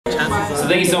So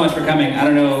thank you so much for coming. I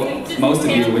don't know most of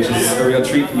you, which is a real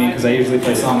treat for me because I usually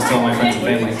play songs to all my friends and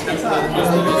family.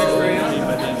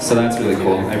 So that's really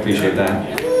cool. I appreciate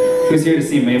that. Who's here to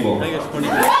see Mabel?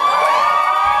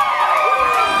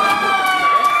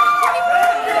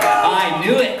 I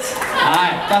knew it!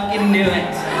 I fucking knew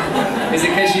it! Is it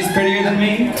because she's prettier than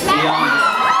me? Be honest.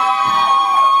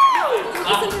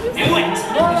 Knew it!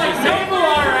 Mabel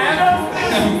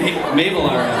R.F. Mabel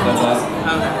R.F. That's awesome.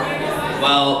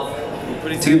 Well,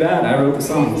 too bad. I wrote the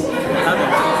songs.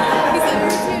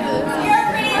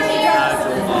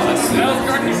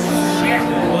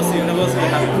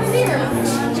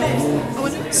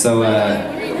 So,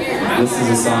 this is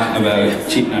a song about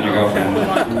cheating on your girlfriend.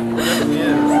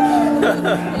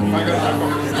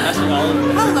 Hello.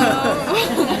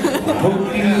 Hope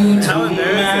you don't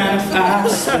mind if I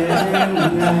spend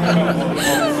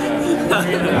the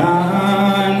night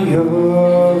on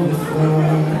your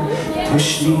floor.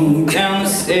 Push me down the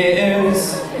stairs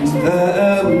in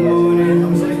the morning.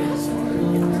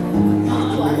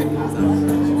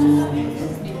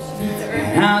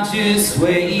 And I'll just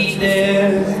wait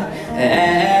there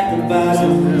at the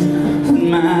bottom.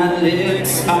 My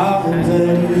lips are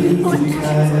already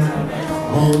cut,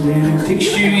 holding a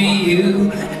picture of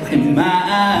you in my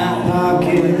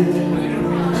pocket.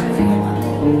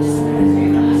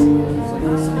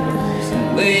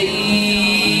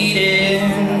 Waiting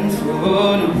for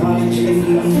an apology,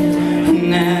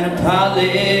 and that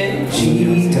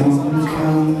apology don't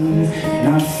come,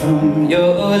 not from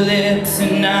your lips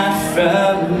and not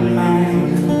from mine.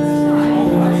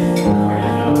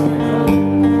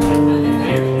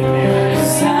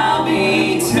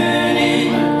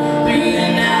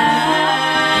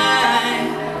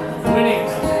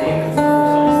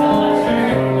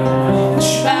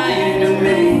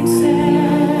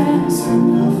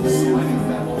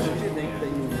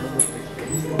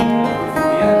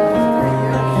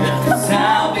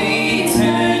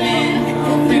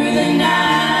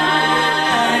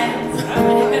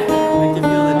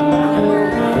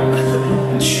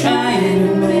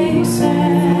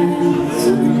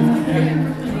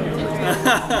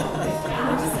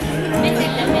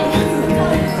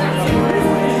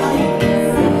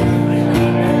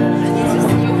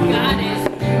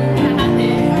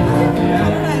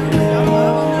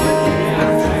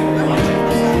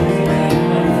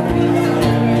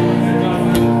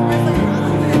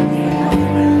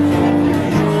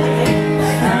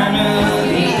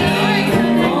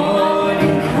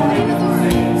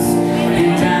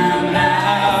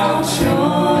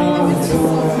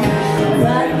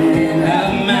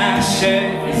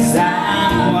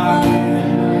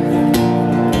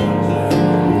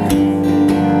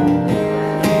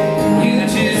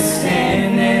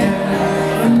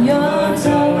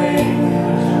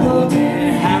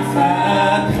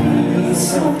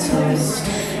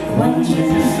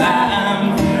 Wondering if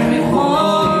I'm